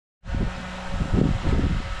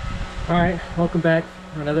Alright, welcome back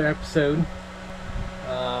for another episode. You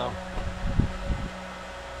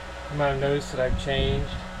might have noticed that I've changed,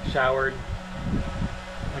 showered,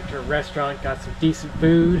 went to a restaurant, got some decent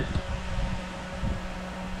food,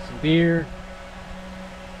 some beer.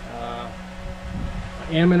 I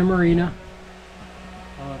am in a marina.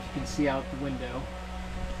 I don't know if you can see out the window.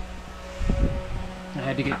 I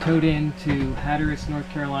had to get towed in to Hatteras, North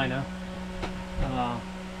Carolina.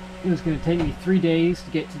 It was going to take me 3 days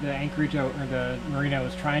to get to the anchorage or the marina I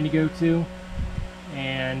was trying to go to,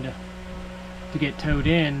 and to get towed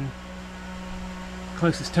in,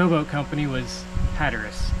 closest towboat company was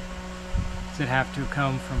Hatteras. So I'd have to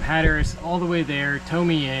come from Hatteras all the way there, tow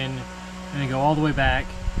me in, and then go all the way back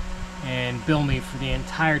and bill me for the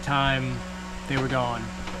entire time they were gone.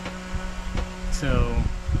 So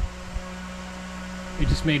it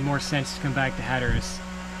just made more sense to come back to Hatteras.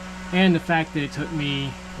 And the fact that it took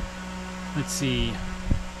me, let's see,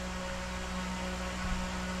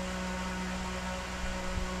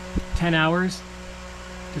 10 hours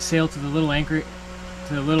to sail to the little anchor,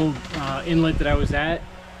 to the little inlet that I was at,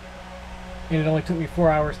 and it only took me 4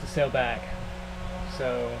 hours to sail back.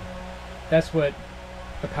 So that's what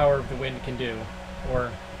the power of the wind can do,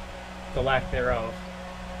 or the lack thereof.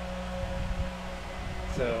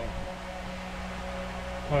 So,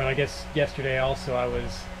 well, I guess yesterday also I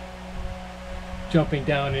was jumping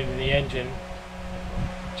down into the engine,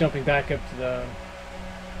 jumping back up to the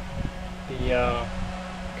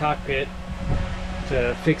cockpit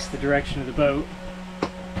to fix the direction of the boat,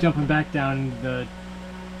 jumping back down the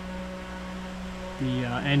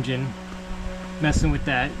engine, messing with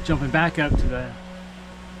that, jumping back up to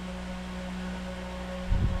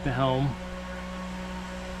the helm,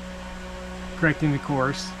 correcting the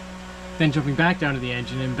course, then jumping back down to the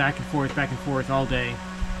engine, and back and forth all day.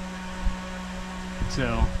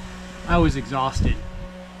 So I was exhausted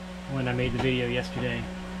when I made the video yesterday.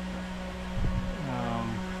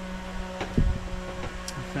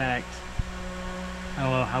 In fact, I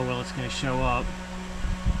don't know how well it's going to show up.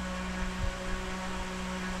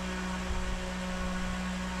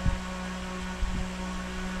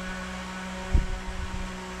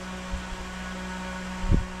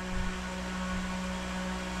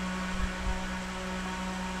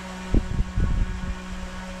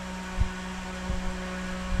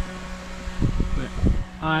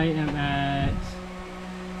 I am at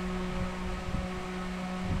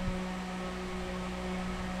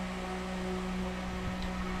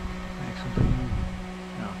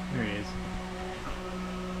there it is.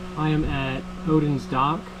 I am at Odin's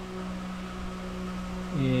Dock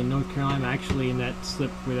in North Carolina. I'm actually in that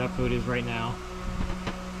slip where that boat is right now.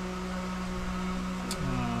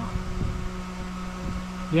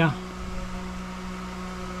 Yeah.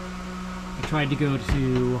 I tried to go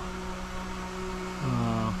to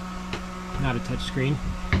not a touch screen.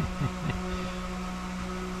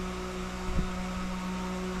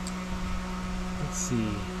 Let's see.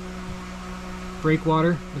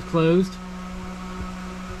 Breakwater was closed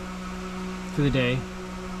for the day.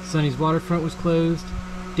 Sunny's Waterfront was closed.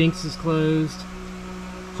 Dinks is closed.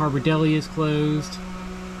 Harbor Deli is closed.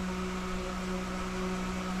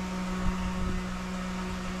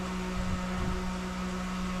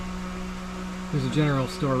 There's a general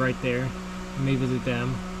store right there. I may visit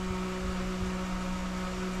them.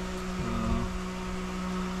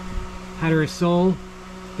 Hatteras Soul,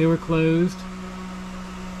 they were closed.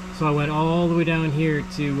 So I went all the way down here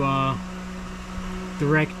to the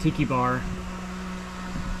Wreck Tiki Bar.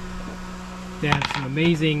 They have some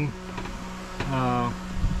amazing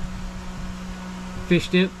fish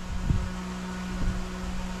dip.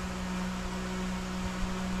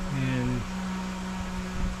 And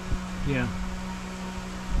yeah.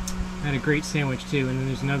 I had a great sandwich too, and then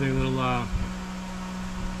there's another little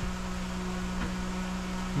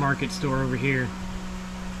market store over here,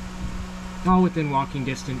 all within walking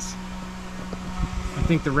distance. I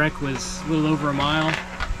think the wreck was a little over a mile,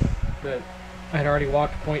 but I had already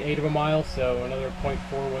walked 0.8 of a mile, so another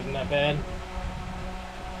 0.4 wasn't that bad.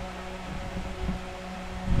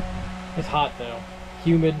 It's hot though,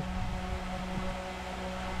 humid.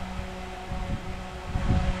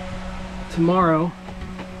 Tomorrow,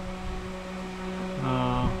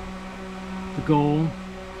 the goal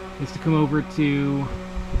is to come over to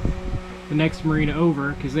the next marina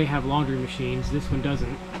over, because they have laundry machines, this one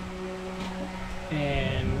doesn't,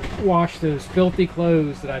 and wash those filthy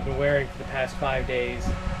clothes that I've been wearing for the past 5 days,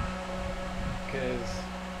 because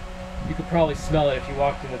you could probably smell it if you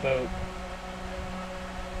walked in the boat.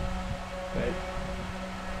 But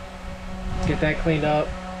let's get that cleaned up.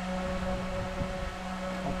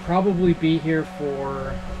 I'll probably be here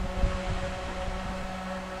for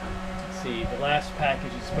see, the last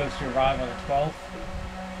package is supposed to arrive on the 12th,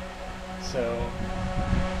 so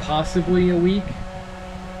possibly a week.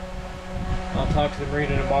 I'll talk to the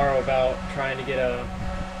marina tomorrow about trying to get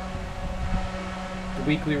the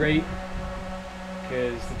weekly rate,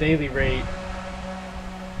 because the daily rate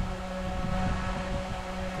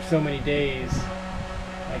for so many days,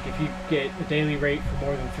 like if you get a daily rate for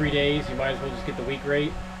more than 3 days, you might as well just get the week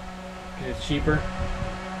rate because it's cheaper.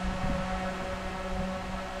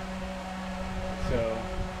 So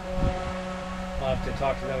I'll have to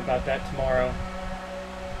talk to them about that tomorrow.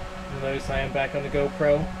 You'll notice I am back on the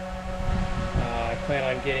GoPro. I plan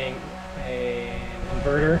on getting an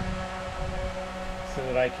inverter so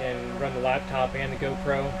that I can run the laptop and the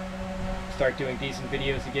GoPro, start doing decent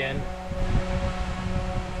videos again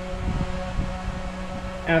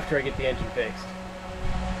after I get the engine fixed.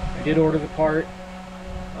 I did order the part.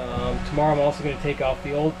 Tomorrow I'm also going to take off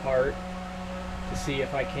the old part to see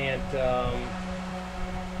if I can't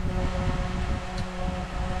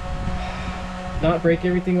not break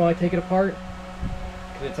everything while I take it apart,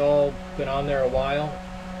 because it's all been on there a while.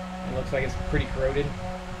 It looks like it's pretty corroded.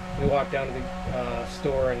 We walk down to the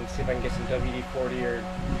store and see if I can get some WD-40 or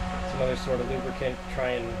some other sort of lubricant, try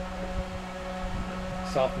and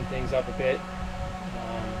soften things up a bit.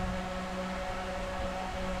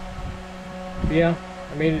 But yeah,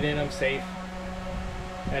 I made it in, I'm safe.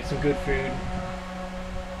 Had some good food,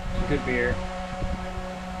 some good beer.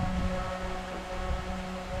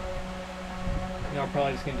 Now I'm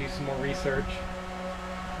probably just going to do some more research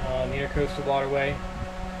on the Intercoastal Waterway.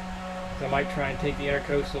 So I might try and take the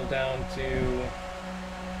Intercoastal down to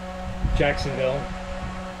Jacksonville.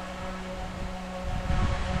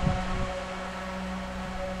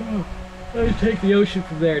 I would take the ocean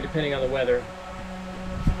from there depending on the weather.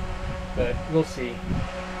 But we'll see.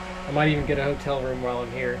 I might even get a hotel room while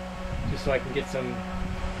I'm here, just so I can get some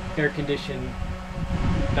air-conditioned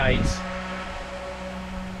nights.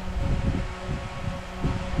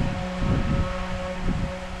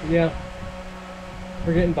 Yeah,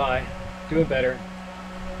 we're getting by, doing better.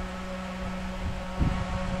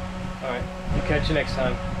 Alright, I'll catch you next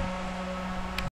time.